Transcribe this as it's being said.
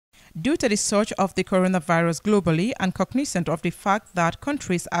Due to the surge of the coronavirus globally and cognizant of the fact that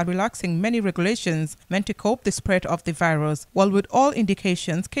countries are relaxing many regulations meant to cope the spread of the virus, while with all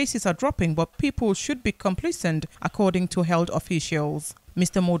indications cases are dropping, but people should be complacent according to health officials.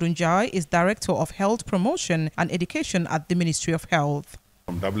 Mr. Modunjai is Director of Health Promotion and Education at the Ministry of Health.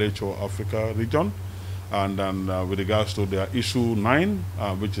 From WHO Africa region, and then with regards to their issue 9,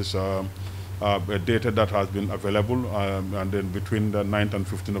 which is data that has been available and then between the 9th and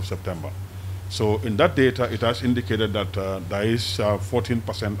 15th of September. So in that data, it has indicated that there is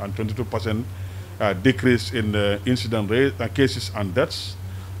 14% and 22% decrease in the incident rate, cases and deaths,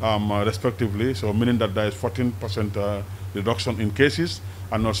 respectively. So meaning that there is 14% reduction in cases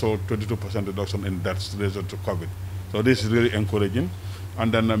and also 22% reduction in deaths related to COVID. So this is really encouraging.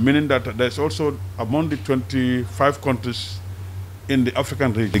 And then meaning that there's also among the 25 countries in the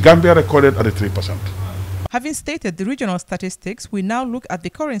African region, the Gambia recorded at 3%. Having stated the regional statistics, we now look at the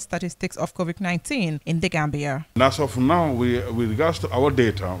current statistics of COVID-19 in the Gambia. And as of now, with regards to our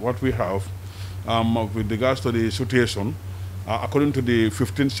data, what we have with regards to the situation, according to the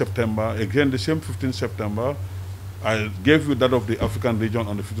 15th September, again the same 15th September, I gave you that of the African region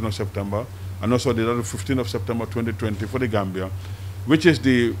on the 15th of September, and also the 15th of September 2020 for the Gambia, which is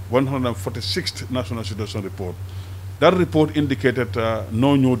the 146th National Situation Report. That report indicated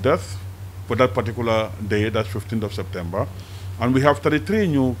no new death for that particular day, that's 15th of September. And we have 33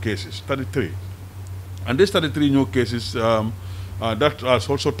 new cases, 33. And these 33 new cases, that has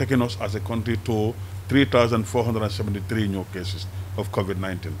also taken us as a country to 3,473 new cases of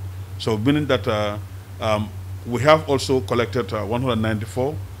COVID-19. So meaning that we have also collected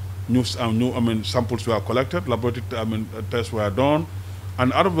 194 samples were collected, laboratory tests were done,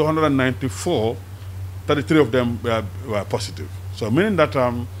 and out of the 194, 33 of them were positive. So meaning that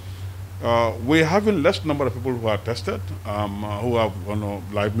we're having less number of people who are tested, who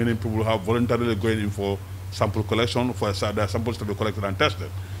have, like many people who have voluntarily going in for sample collection, for their samples to be collected and tested.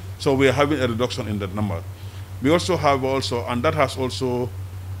 So we are having a reduction in that number. We also have and that has also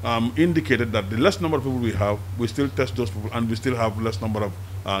indicated that the less number of people we have, we still test those people and we still have less number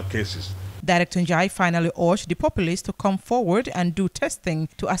of cases. Director Njai finally urged the populace to come forward and do testing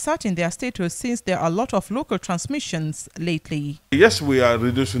to ascertain their status, since there are a lot of local transmissions lately. Yes, we are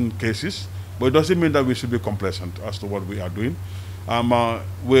reducing cases, but it doesn't mean that we should be complacent as to what we are doing.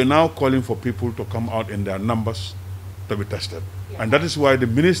 We're now calling for people to come out in their numbers to be tested. Yeah. And that is why the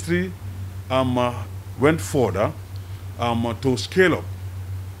ministry went further to scale up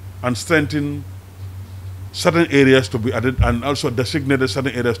and strengthen certain areas to be added, and also designated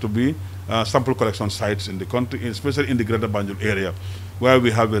certain areas to be sample collection sites in the country, especially in the Greater Banjul area, where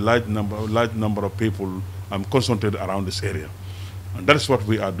we have a large number of people concentrated around this area. And that is what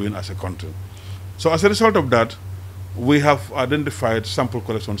we are doing as a country. So as a result of that, we have identified sample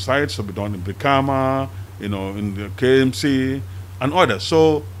collection sites to be done in Brikama, in the KMC, and others.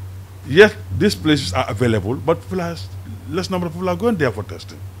 So yes, these places are available, but less number of people are going there for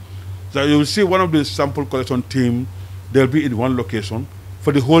testing. So you will see one of the sample collection team, they'll be in one location.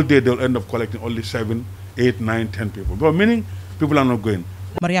 For the whole day, they'll end up collecting only 7, 8, 9, 10 people. But meaning people are not going.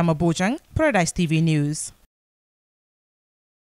 Mariama Bojang, Paradise TV News.